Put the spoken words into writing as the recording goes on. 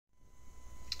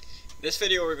This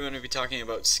video we're going to be talking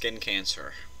about skin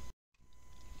cancer.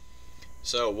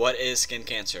 So what is skin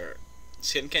cancer?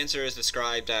 Skin cancer is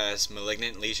described as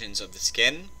malignant lesions of the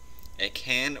skin. It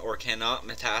can or cannot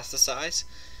metastasize.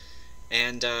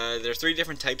 And there are three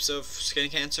different types of skin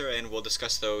cancer, and we'll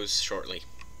discuss those shortly.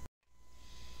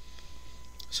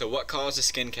 So what causes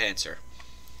skin cancer?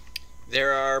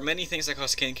 There are many things that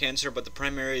cause skin cancer, but the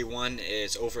primary one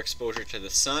is overexposure to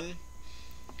the sun.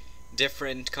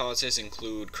 Different causes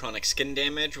include chronic skin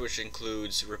damage, which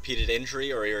includes repeated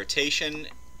injury or irritation.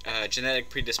 Genetic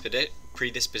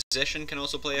predisposition can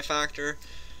also play a factor.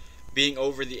 Being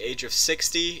over the age of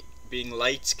 60, being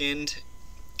light-skinned,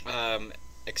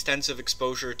 extensive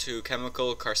exposure to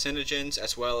chemical carcinogens,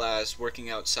 as well as working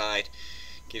outside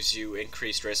gives you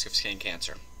increased risk of skin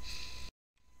cancer.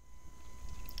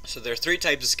 So there are three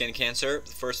types of skin cancer.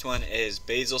 The first one is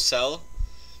basal cell,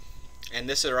 and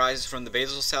this arises from the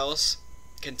basal cells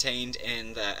contained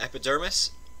in the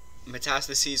epidermis.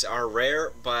 Metastases are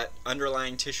rare, but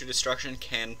underlying tissue destruction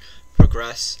can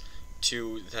progress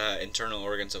to the internal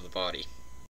organs of the body.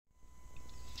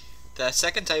 The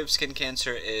second type of skin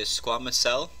cancer is squamous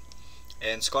cell,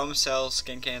 and squamous cell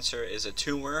skin cancer is a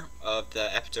tumor of the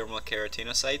epidermal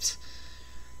keratinocytes,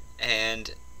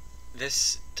 and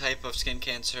this type of skin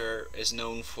cancer is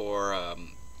known for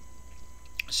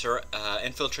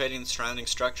infiltrating the surrounding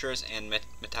structures and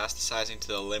metastasizing to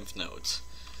the lymph nodes.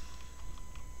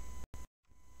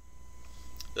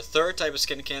 The third type of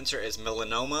skin cancer is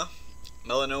melanoma.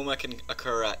 Melanoma can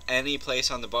occur at any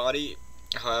place on the body.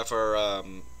 However,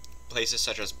 places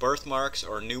such as birthmarks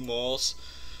or new moles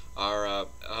are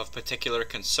of particular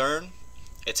concern.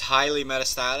 It's highly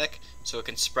metastatic, so it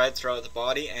can spread throughout the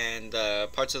body, and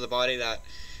parts of the body that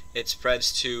it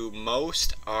spreads to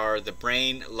most are the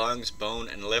brain, lungs, bone,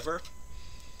 and liver.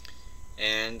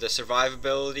 And the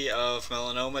survivability of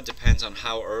melanoma depends on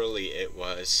how early it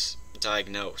was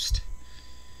diagnosed.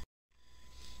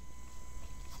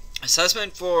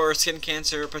 Assessment for skin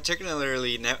cancer,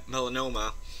 particularly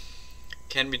melanoma,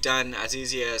 can be done as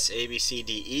easy as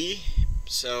ABCDE.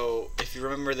 So if you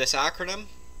remember this acronym,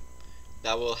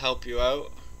 that will help you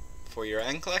out for your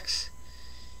NCLEX.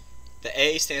 The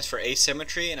A stands for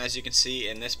asymmetry, and as you can see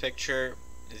in this picture,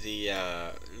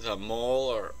 the mole,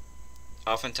 or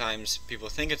oftentimes people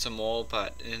think it's a mole,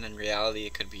 but in reality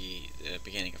it could be the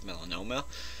beginning of melanoma.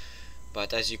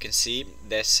 But as you can see,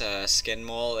 this skin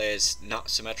mole is not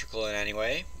symmetrical in any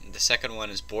way. The second one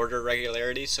is border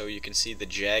irregularity, so you can see the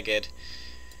jagged,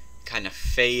 kind of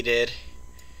faded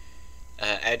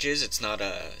edges. It's not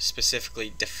a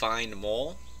specifically defined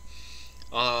mole.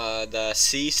 The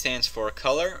C stands for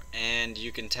color, and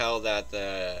you can tell that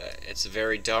it's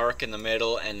very dark in the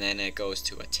middle, and then it goes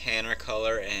to a tanner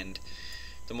color. And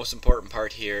the most important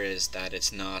part here is that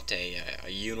it's not a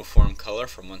uniform color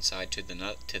from one side to the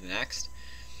next.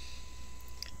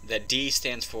 The D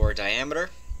stands for diameter,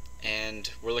 and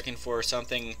we're looking for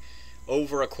something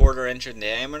over 1/4 inch in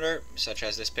diameter, such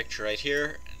as this picture right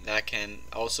here. That can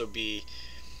also be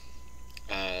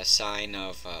a sign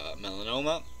of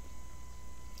melanoma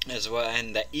as well.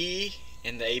 And the E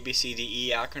in the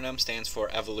ABCDE acronym stands for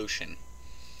evolution.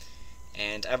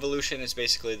 And evolution is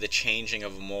basically the changing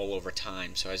of a mole over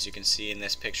time. So as you can see in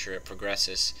this picture, it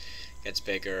progresses, gets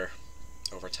bigger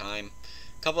over time.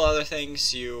 A couple other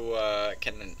things you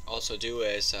can also do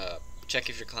is check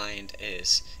if your client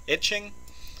is itching,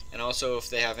 and also if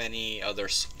they have any other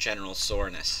general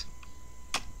soreness.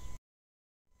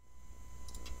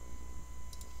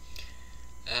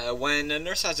 When a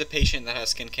nurse has a patient that has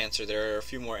skin cancer, there are a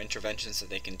few more interventions that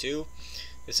they can do.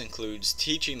 This includes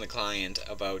teaching the client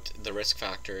about the risk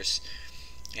factors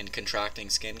in contracting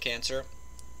skin cancer.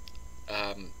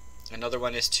 Another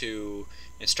one is to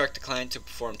instruct the client to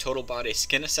perform total body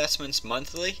skin assessments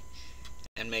monthly,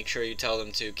 and make sure you tell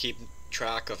them to keep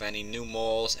track of any new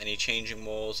moles, any changing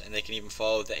moles, and they can even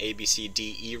follow the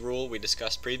ABCDE rule we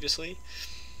discussed previously.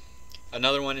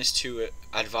 Another one is to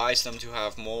advise them to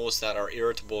have moles that are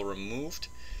irritable removed,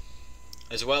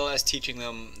 as well as teaching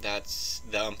them that's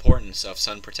the importance of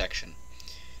sun protection.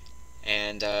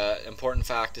 And important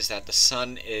fact is that the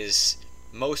sun is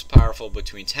most powerful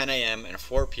between 10 a.m. and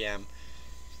 4 p.m.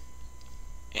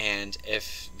 and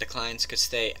if the clients could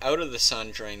stay out of the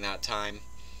sun during that time,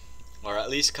 or at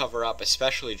least cover up,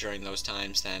 especially during those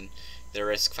times, then their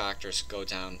risk factors go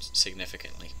down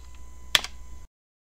significantly.